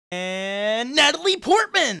Natalie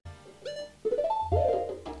Portman!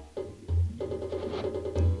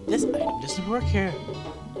 This item doesn't work here.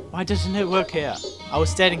 Why doesn't it work here? I was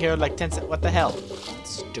standing here like 10 seconds. What the hell? It's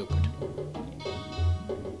stupid.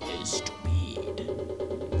 It's stupid.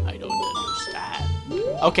 I don't understand.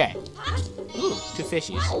 Okay. Ooh, 2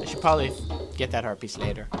 fishies. I should probably get that heart piece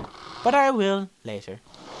later. But I will later.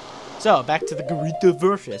 So, back to the Garita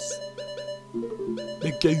versus.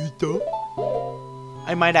 The Garita?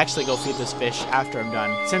 I might actually go feed this fish after I'm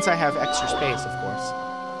done, since I have extra space, of course.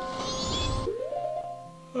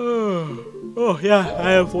 Oh yeah, I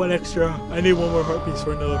have 1 extra. I need 1 more heart piece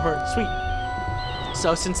for another heart. Sweet.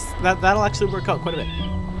 So since that'll actually work out quite a bit.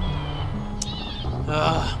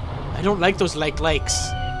 I don't like those likes.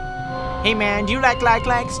 Hey man, do you like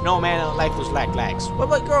likes? No man, I don't like those likes. What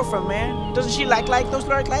about girlfriend, man? Doesn't she like those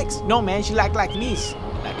likes? No man, she like these.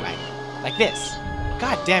 Like this.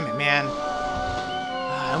 God damn it, man.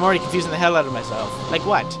 I'm already confusing the hell out of myself. Like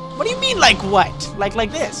what? What do you mean like what?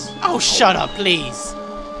 Like this? Oh, shut up, please.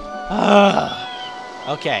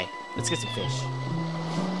 Okay, let's get some fish.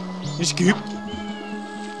 Escape.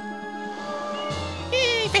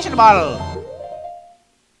 Hey, fish in the bottle.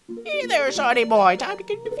 Hey there, shorty boy. Time to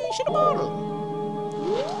get the fish in the bottle.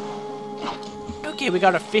 Okay, we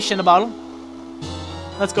got a fish in the bottle.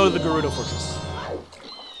 Let's go to the Gerudo Fortress.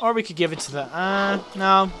 Or we could give it to the,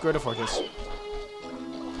 no, Gerudo Fortress.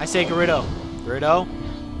 I say Gerudo. Gerudo?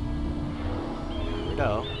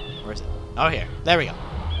 Gerudo? Where is it? Oh, here. There we go.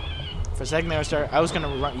 For a second there, I was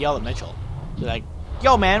gonna yell at Mitchell. Be like,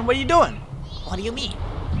 yo, man, what are you doing? What do you mean?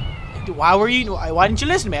 Why didn't you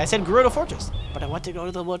listen to me? I said Gerudo Fortress. But I want to go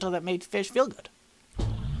to the hotel that made fish feel good.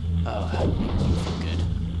 Oh, that made me feel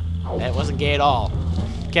good. That wasn't gay at all.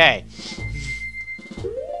 Okay.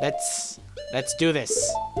 Let's do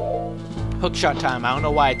this. Hookshot time. I don't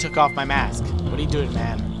know why I took off my mask. What are you doing,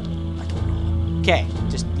 man? I don't know. Okay,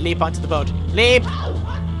 just leap onto the boat. Leap!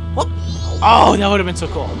 Whoop! Oh, that would have been so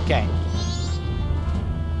cool. Okay.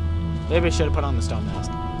 Maybe I should have put on the stone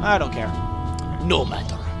mask. I don't care. No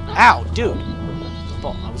matter. Ow, dude.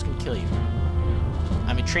 Well, I was gonna kill you.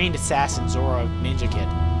 I'm a trained assassin, Zora Ninja Kid.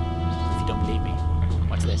 If you don't believe me.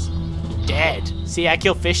 What's this? Dead. See, I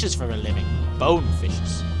kill fishes for a living. Bone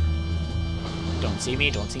fishes. Don't see me,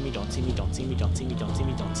 don't see me, don't see me, don't see me, don't see me, don't see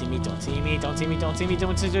me, don't see me, don't see me, don't see me, don't see me,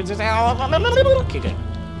 don't see me, don't see me. Okay, good.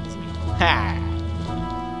 Ha!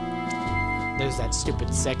 There's that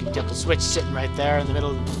stupid second temple switch sitting right there in the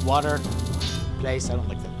middle of the water place. I don't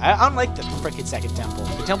like that. I don't like the frickin' second temple.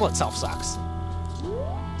 The temple itself sucks.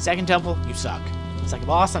 Second temple, you suck. Second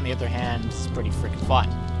boss, on the other hand, is pretty freaking fun.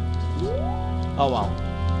 Oh well.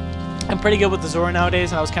 I'm pretty good with the Zora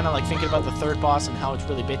nowadays, and I was kind of like thinking about the third boss and how it's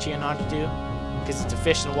really bitchy and hard to do. Because it's a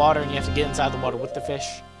fish in the water, and you have to get inside the water with the fish.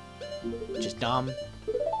 Which is dumb.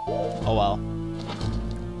 Oh well.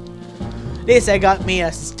 This, I got me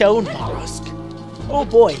a stone mollusk. Oh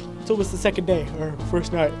boy, it's almost the second day, or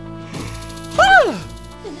first night.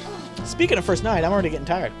 Speaking of first night, I'm already getting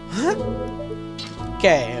tired.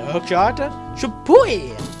 Okay, hookshot.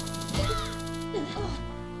 Shapui!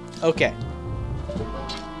 Okay.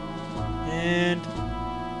 And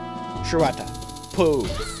Shirata. Pose.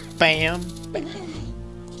 Bam.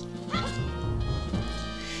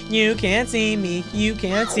 You can't see me. You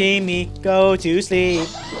can't see me. Go to sleep.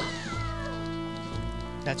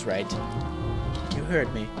 That's right. You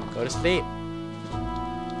heard me. Go to sleep.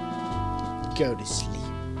 Go to sleep.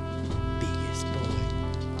 Biggest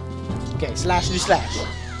boy. Okay, slash do slash.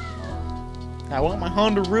 I want my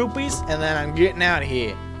 100 rupees, and then I'm getting out of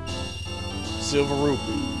here. Silver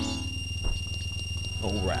rupee.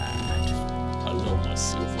 Alright. I love my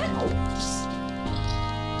silver rupees.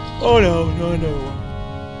 Oh no.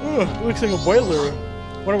 Ugh, looks like a boiler.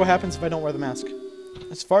 Wonder what happens if I don't wear the mask.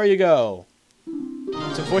 As far you go.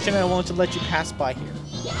 It's unfortunate I won't let you pass by here.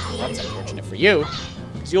 That's unfortunate for you.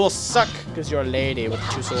 Because you'll suck because you're a lady with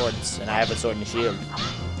 2 swords, and I have a sword and a shield.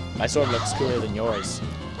 My sword looks cooler than yours.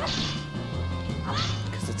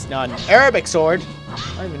 Because it's not an Arabic sword.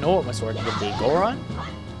 I don't even know what my sword would be. Goron?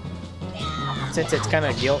 Since it's kind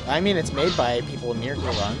of it's made by people near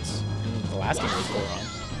Gorons. And the last game was Goron.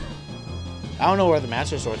 I don't know where the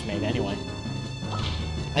Master Sword's made anyway.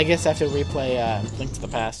 I guess I have to replay Link to the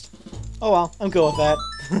Past. Oh well, I'm cool with that.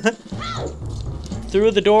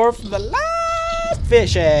 Through the door for the last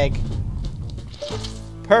fish egg.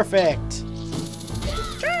 Perfect.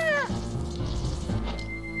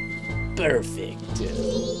 Perfect.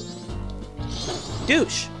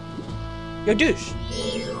 Douche. Yo, douche.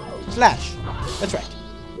 Slash. That's right.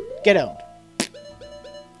 Get owned.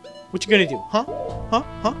 What you gonna do? Huh? Huh?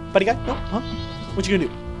 Huh? Buddy guy? No? Huh? What you gonna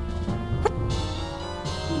do?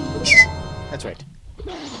 That's right.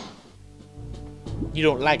 You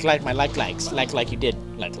don't like my likes. Like you did.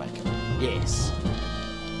 Like. Yes.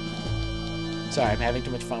 Sorry, I'm having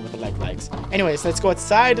too much fun with the likes. Anyways, let's go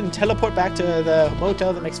outside and teleport back to the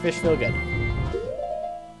motel that makes fish feel good.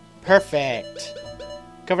 Perfect.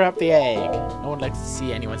 Cover up the egg. No one likes to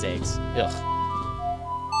see anyone's eggs. Ugh.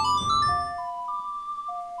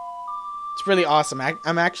 It's really awesome.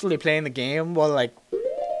 I'm actually playing the game while, like,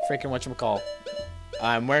 freaking whatchamacall.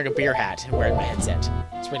 I'm wearing a beer hat and wearing my headset.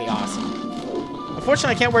 It's really awesome.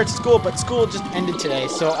 Unfortunately, I can't wear it to school, but school just ended today,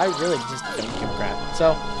 so I really just don't give a crap.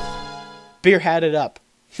 So, beer hatted up.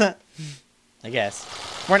 I guess.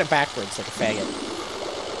 I'm wearing it backwards like a faggot.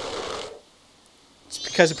 It's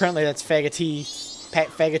because apparently that's faggotry,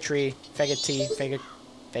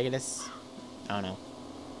 faggotus. I don't know.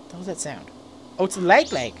 What the hell does that sound? Oh, it's the leg.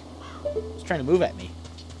 It's trying to move at me.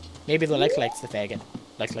 Maybe the likes the faggot.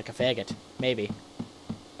 Like a faggot. Maybe.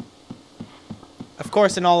 Of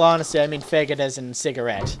course, in all honesty, I mean faggot as in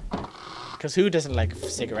cigarette. Because who doesn't like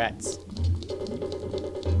cigarettes?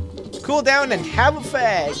 Cool down and have a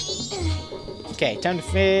fag. Okay, time to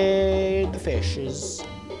feed the fishes.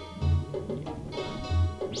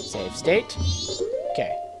 Save state.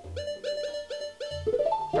 Okay.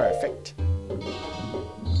 Perfect.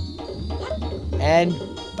 And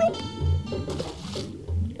bloop.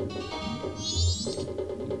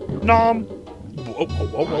 Nom. Whoa,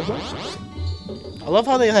 whoa, whoa, whoa. I love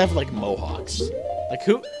how they have, like, mohawks. Like,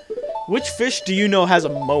 which fish do you know has a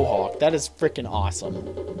mohawk? That is freaking awesome.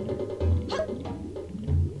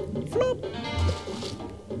 Flop.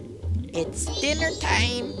 It's dinner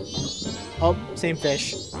time. Oh, same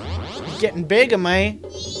fish. Getting big, am I?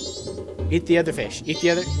 Eat the other fish. Eat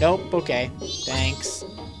the other. Nope. Okay. Thanks.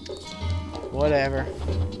 Whatever.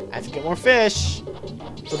 I have to get more fish.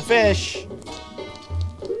 For the fish.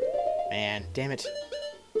 Man, damn it.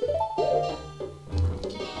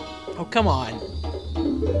 Oh, come on.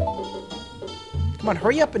 Come on,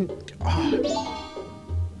 hurry up and...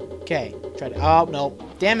 Oh. Okay, try to... Oh, no.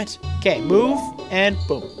 Damn it. Okay, move, and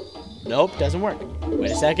boom. Nope, doesn't work. Wait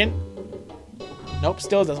a second. Nope,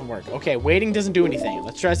 still doesn't work. Okay, waiting doesn't do anything.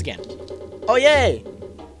 Let's try this again. Oh, yay!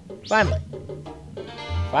 Finally.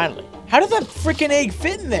 Finally. How did that freaking egg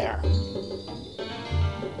fit in there?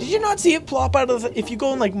 Did you not see it plop out of the... If you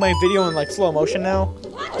go in, like, my video in, like, slow motion now,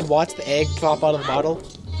 and watch the egg plop out of the bottle...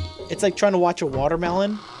 It's like trying to watch a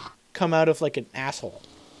watermelon come out of, like, an asshole.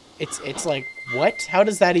 It's like, what? How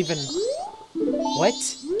does that even... What?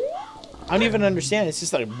 I don't even understand. It's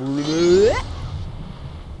just like... Bleh.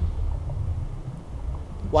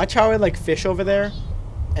 Watch how I, like, fish over there,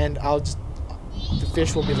 and I'll just... The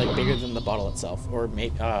fish will be, like, bigger than the bottle itself. Or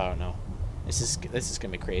maybe... Oh, I don't know. This is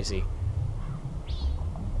gonna be crazy.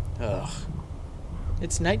 Ugh.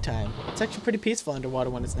 It's nighttime. It's actually pretty peaceful underwater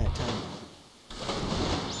when it's nighttime.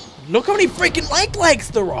 Look how many freaking likes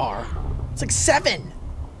there are! It's like 7!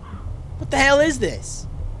 What the hell is this?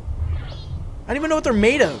 I don't even know what they're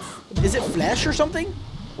made of. Is it flesh or something?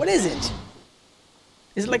 What is it?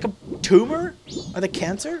 Is it like a tumor? Are they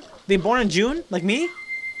cancer? Are they born in June? Like me?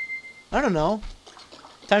 I don't know.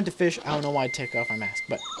 Time to fish. I don't know why I took off my mask,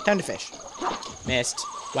 but time to fish. Missed.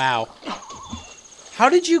 Wow. How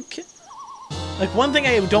did you... Like, one thing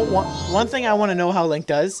I want to know how Link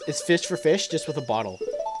does is fish for fish just with a bottle.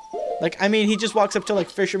 Like, I mean, he just walks up to, like,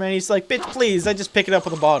 fisherman, he's like, bitch, please, I just pick it up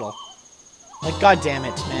with a bottle. Like, god damn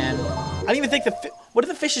it, man. I don't even think what if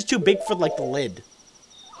the fish is too big for, like, the lid?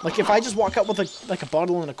 Like, if I just walk up with, a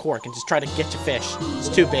bottle and a cork and just try to get your fish, it's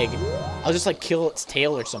too big. I'll just, like, kill its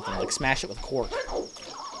tail or something, like, smash it with a cork.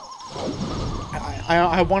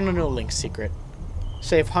 I want to know Link's secret.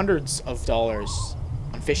 Save hundreds of dollars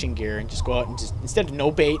on fishing gear and just go out and just, instead of no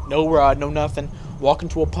bait, no rod, no nothing, walk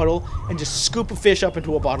into a puddle and just scoop a fish up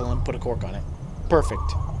into a bottle and put a cork on it. Perfect.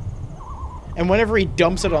 And whenever he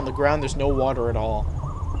dumps it on the ground, there's no water at all.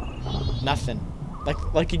 Nothing.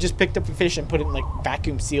 Like he just picked up a fish and put it in, like,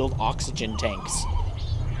 vacuum-sealed oxygen tanks.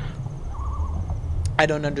 I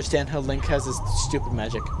don't understand how Link has this stupid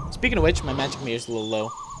magic. Speaking of which, my magic meter's a little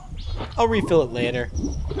low. I'll refill it later.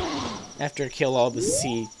 After I kill all the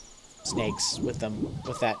sea snakes with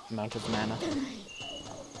that amount of mana.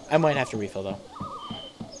 I might have to refill, though.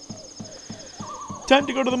 Time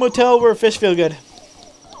to go to the motel where fish feel good.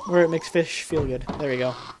 Where it makes fish feel good. There we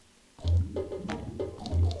go.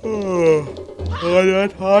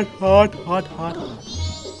 Hot.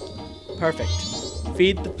 Perfect.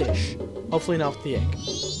 Feed the fish. Hopefully not with the egg.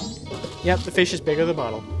 Yep, the fish is bigger than the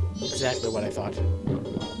bottle. Exactly what I thought.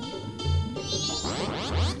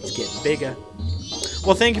 It's getting bigger.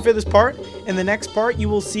 Well, thank you for this part. In the next part, you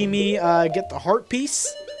will see me get the heart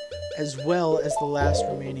piece, as well as the last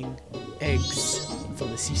remaining eggs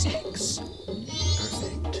from the sea snakes.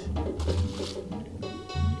 Perfect.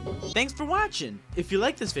 Thanks for watching. If you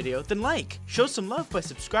like this video, then like, show some love by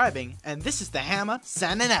subscribing, and this is the Hammer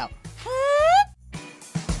signing out.